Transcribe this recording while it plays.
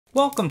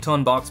Welcome to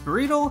Unbox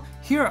Burrito.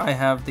 Here I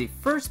have the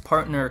first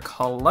partner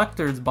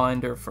collector's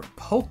binder for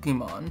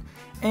Pokemon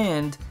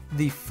and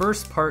the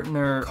first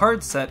partner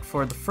card set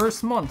for the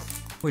first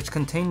month, which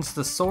contains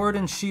the Sword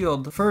and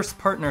Shield first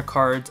partner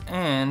cards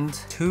and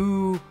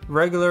 2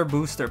 regular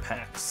booster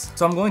packs.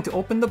 So I'm going to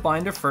open the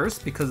binder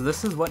first because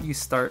this is what you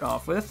start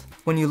off with.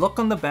 When you look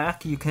on the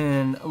back, you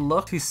can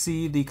look to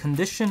see the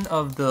condition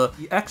of the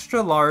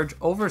extra large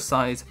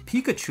oversized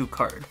Pikachu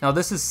card. Now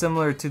this is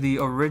similar to the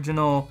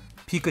original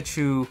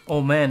Pikachu. Oh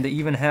man, they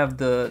even have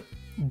the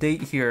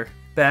date here,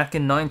 back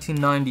in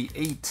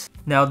 1998.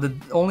 Now the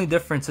only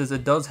difference is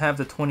it does have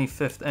the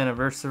 25th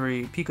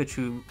anniversary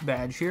Pikachu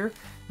badge here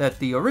that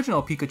the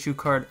original Pikachu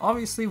card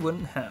obviously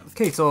wouldn't have.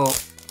 Okay, so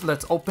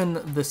let's open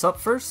this up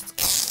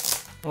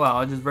first. Wow,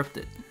 I just ripped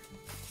it.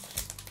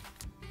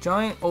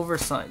 Giant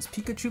oversized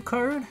Pikachu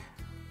card.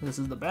 This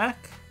is the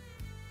back.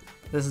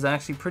 This is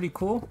actually pretty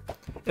cool.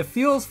 It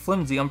feels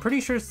flimsy. I'm pretty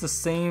sure it's the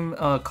same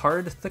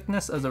card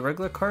thickness as a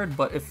regular card,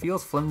 but it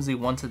feels flimsy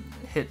once it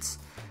hits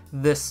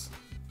this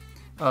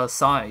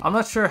side. I'm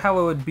not sure how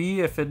it would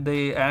be if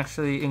they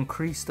actually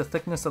increased the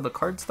thickness of the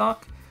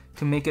cardstock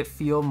to make it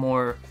feel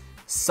more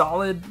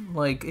solid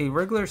like a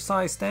regular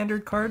size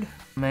standard card.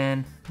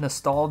 Man,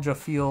 nostalgia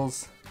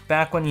feels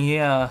back when he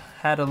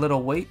had a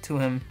little weight to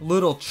him.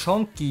 Little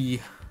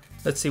chunky.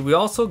 Let's see, we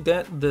also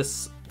get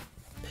this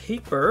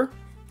paper.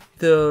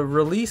 The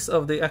release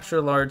of the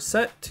extra large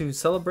set to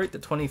celebrate the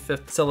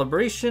 25th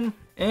celebration,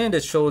 and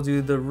it shows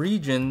you the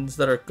regions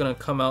that are going to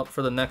come out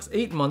for the next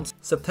 8 months.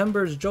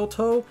 September is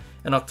Johto,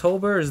 and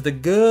October is the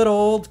good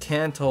old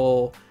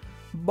Kanto.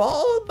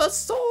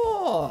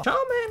 Bulbasaur,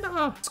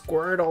 Charmander,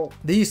 Squirtle.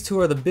 These two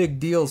are the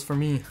big deals for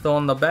me. So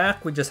on the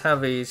back we just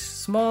have a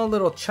small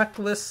little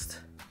checklist.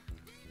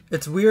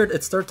 It's weird,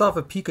 it starts off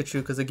with Pikachu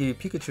because they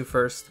gave you Pikachu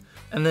first,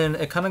 and then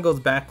it kind of goes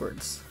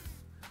backwards.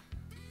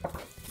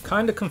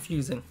 Kind of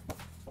confusing.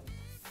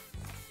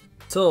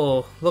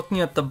 So, looking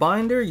at the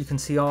binder, you can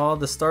see all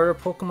the starter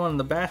Pokemon in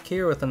the back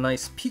here with a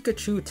nice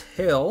Pikachu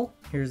tail.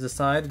 Here's the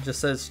side, it just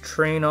says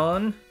train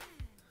on.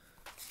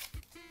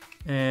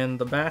 And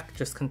the back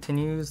just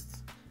continues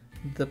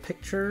the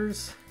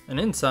pictures. And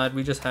inside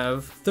we just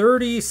have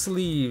 30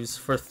 sleeves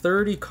for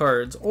 30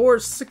 cards, or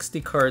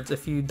 60 cards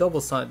if you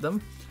double side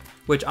them,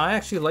 which I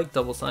actually like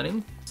double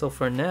siding. So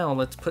for now,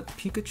 let's put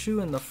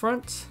Pikachu in the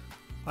front.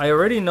 I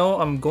already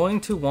know I'm going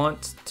to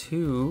want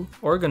to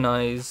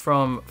organize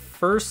from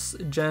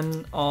first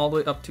gen all the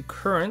way up to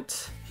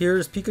current.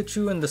 Here's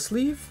Pikachu in the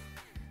sleeve.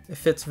 It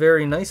fits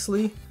very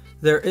nicely.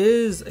 There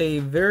is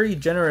a very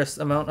generous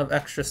amount of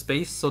extra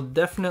space, so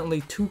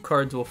definitely 2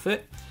 cards will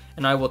fit.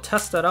 And I will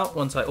test that out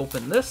once I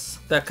open this.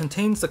 That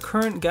contains the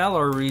current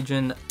Galar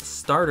region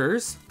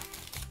starters.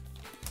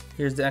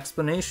 Here's the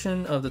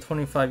explanation of the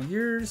 25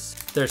 years.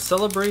 They're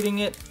celebrating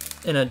it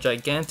in a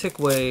gigantic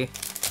way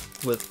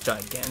with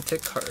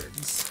gigantic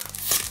cards.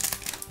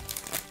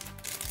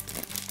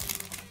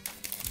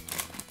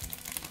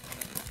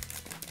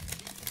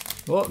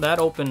 Well, that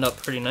opened up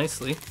pretty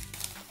nicely.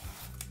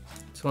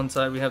 So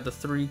inside we have the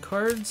 3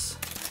 cards,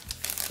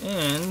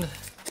 and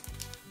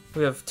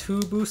we have 2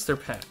 booster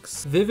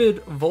packs.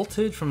 Vivid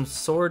Voltage from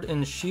Sword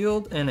and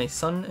Shield, and a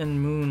Sun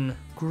and Moon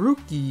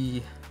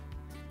Grookey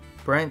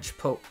branch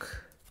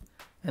poke,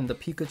 and the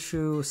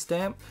Pikachu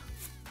stamp.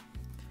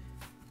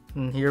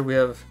 And here we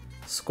have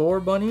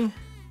Scorbunny.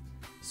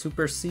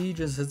 Super Siege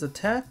is his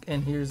attack,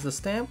 and here's the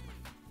stamp.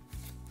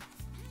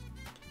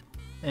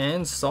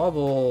 And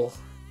Sobble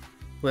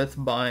with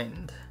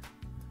bind.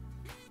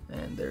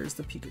 And there's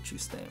the Pikachu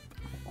stamp.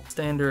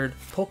 Standard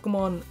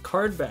Pokemon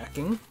card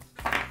backing.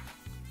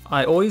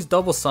 I always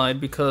double side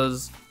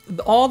because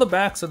all the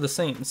backs are the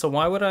same. So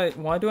why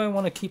do I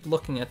want to keep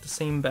looking at the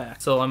same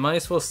back? So I might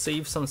as well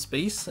save some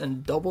space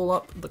and double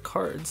up the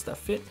cards that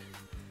fit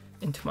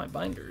into my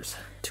binders.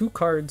 2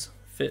 cards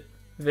fit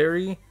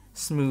very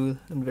smooth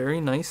and very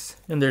nice,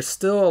 and there's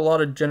still a lot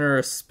of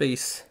generous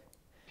space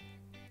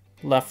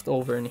left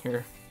over in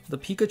here. The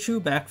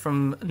Pikachu back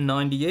from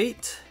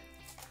 98,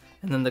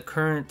 and then the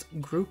current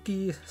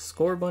Grookey,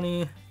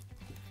 Scorbunny,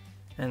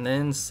 and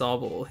then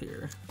Sobble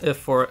here. If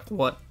for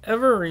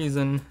whatever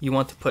reason you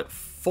want to put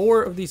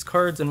 4 of these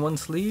cards in one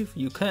sleeve,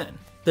 you can.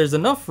 There's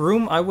enough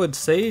room, I would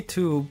say,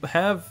 to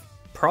have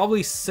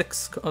probably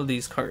 6 of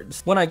these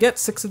cards. When I get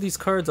 6 of these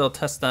cards, I'll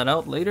test that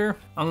out later.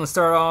 I'm gonna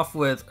start off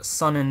with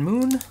Sun and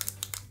Moon.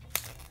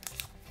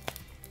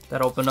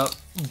 That opened up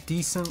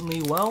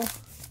decently well.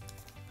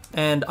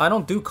 And I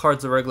don't do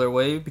cards the regular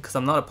way because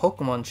I'm not a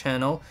Pokemon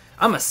channel.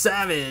 I'm a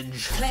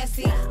savage!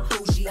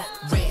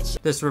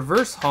 This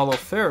reverse holo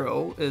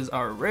Pharaoh is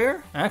our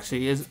rare.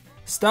 Actually, is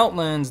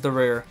Stoutland's the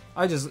rare.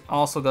 I just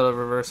also got a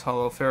reverse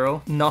holo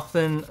Pharaoh.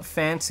 Nothing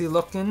fancy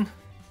looking.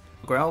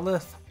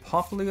 Growlithe,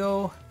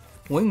 Popplio,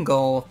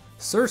 Wingull,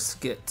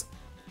 Surskit,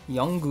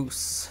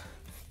 Yungoos,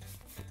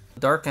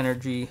 Dark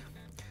Energy,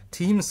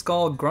 Team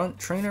Skull Grunt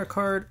Trainer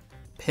card,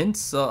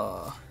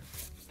 Pinsir,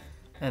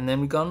 and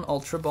then we got an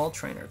Ultra Ball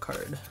Trainer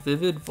card.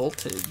 Vivid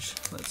Voltage,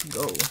 let's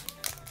go.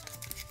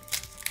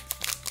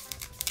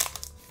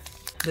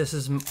 This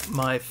is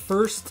my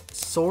first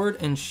Sword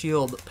and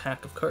Shield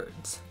pack of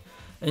cards.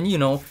 And you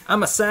know,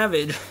 I'm a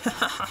savage.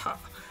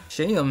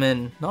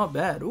 Shaman, not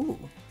bad. Ooh.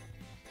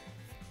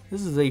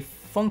 This is a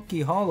funky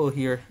holo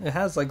here. It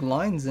has like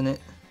lines in it.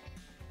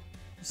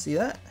 You see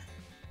that?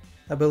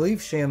 I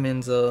believe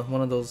Shaman's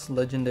one of those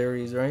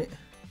legendaries, right?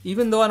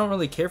 Even though I don't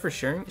really care for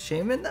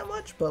Shaman that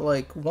much, but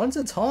like once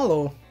it's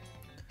holo,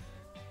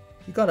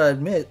 you gotta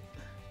admit,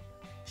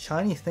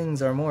 shiny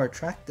things are more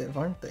attractive,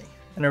 aren't they?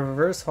 And a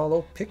reverse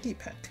holo Picky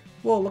Peck.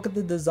 Whoa, look at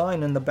the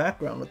design in the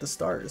background with the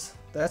stars.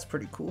 That's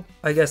pretty cool.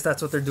 I guess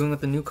that's what they're doing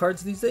with the new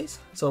cards these days.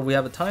 So we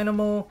have a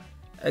Tynamo,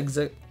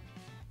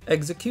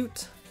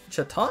 Execute,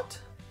 Chatot,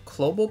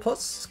 Clobbopus,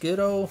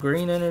 Skiddo,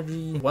 Green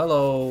Energy,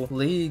 Wello,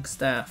 League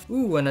Staff.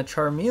 Ooh, and a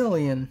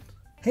Charmeleon.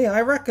 Hey,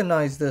 I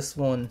recognize this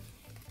one.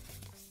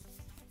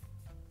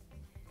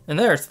 And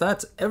so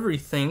that's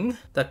everything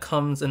that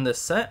comes in this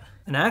set.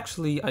 And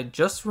actually, I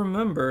just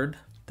remembered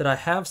that I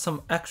have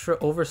some extra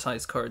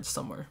oversized cards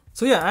somewhere.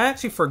 So yeah, I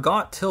actually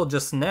forgot till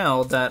just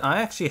now that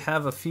I actually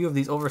have a few of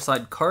these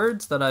oversized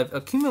cards that I've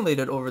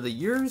accumulated over the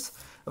years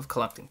of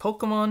collecting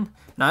Pokemon,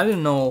 and I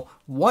didn't know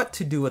what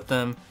to do with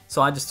them,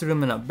 so I just threw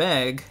them in a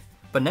bag,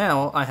 but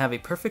now I have a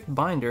perfect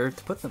binder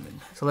to put them in.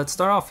 So let's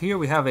start off here.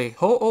 We have a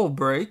Ho-Oh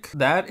Break.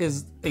 That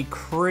is a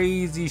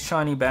crazy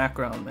shiny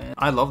background, man.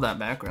 I love that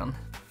background.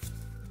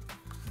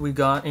 We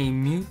got a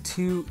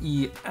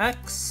Mewtwo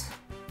EX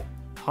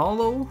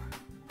Holo.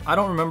 I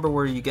don't remember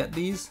where you get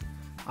these.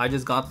 I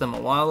just got them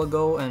a while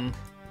ago, and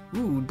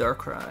ooh,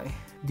 Darkrai.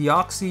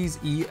 Deoxys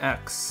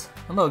EX.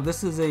 Oh look,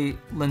 this is a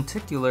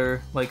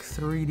lenticular, like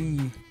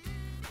 3D.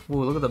 Whoa,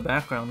 look at the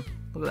background.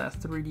 Look at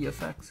that 3D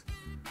effects.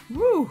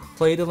 Woo!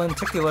 Play the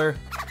lenticular.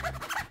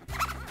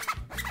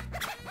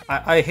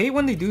 I hate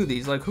when they do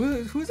these. Like,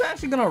 who's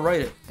actually gonna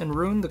write it and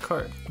ruin the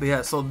card? But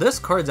yeah, so this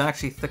card's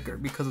actually thicker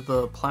because of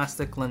the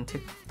plastic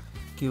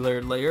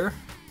lenticular layer.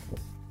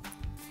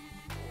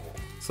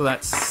 So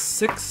that's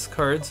 6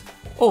 cards.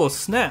 Oh,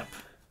 snap!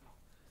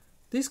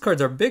 These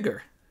cards are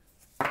bigger.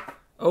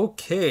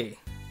 Okay.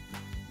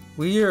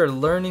 We are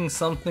learning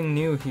something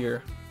new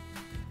here.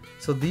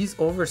 So these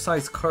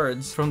oversized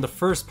cards from the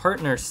first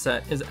partner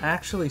set is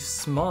actually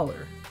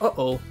smaller.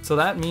 Uh-oh. So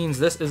that means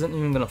this isn't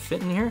even gonna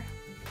fit in here?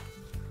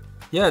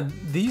 Yeah,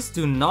 these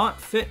do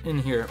not fit in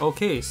here.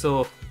 Okay,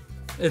 so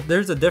if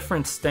there's a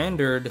different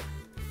standard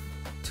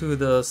to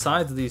the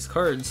size of these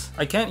cards.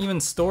 I can't even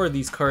store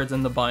these cards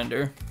in the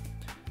binder.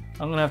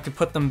 I'm gonna have to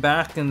put them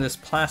back in this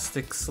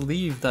plastic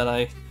sleeve that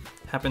I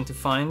happen to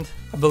find.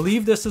 I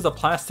believe this is a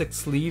plastic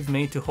sleeve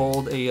made to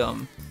hold a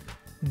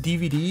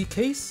DVD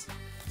case.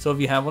 So if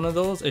you have one of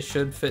those, it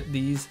should fit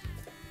these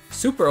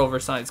super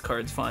oversized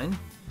cards fine.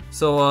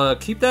 So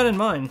keep that in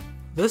mind.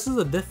 This is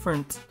a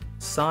different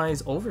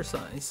size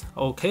oversize.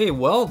 Okay,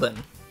 well then.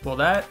 Well,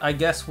 that I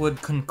guess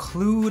would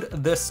conclude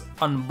this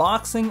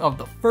unboxing of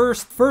the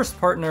first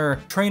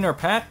partner trainer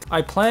pack.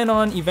 I plan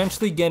on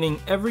eventually getting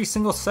every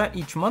single set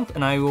each month,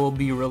 and I will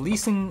be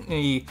releasing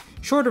a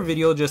shorter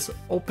video just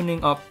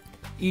opening up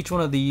each one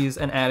of these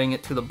and adding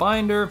it to the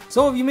binder.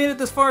 So if you made it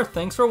this far,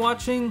 thanks for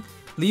watching.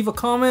 Leave a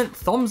comment,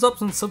 thumbs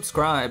up, and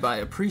subscribe. I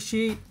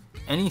appreciate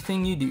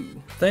anything you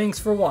do. Thanks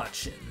for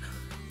watching.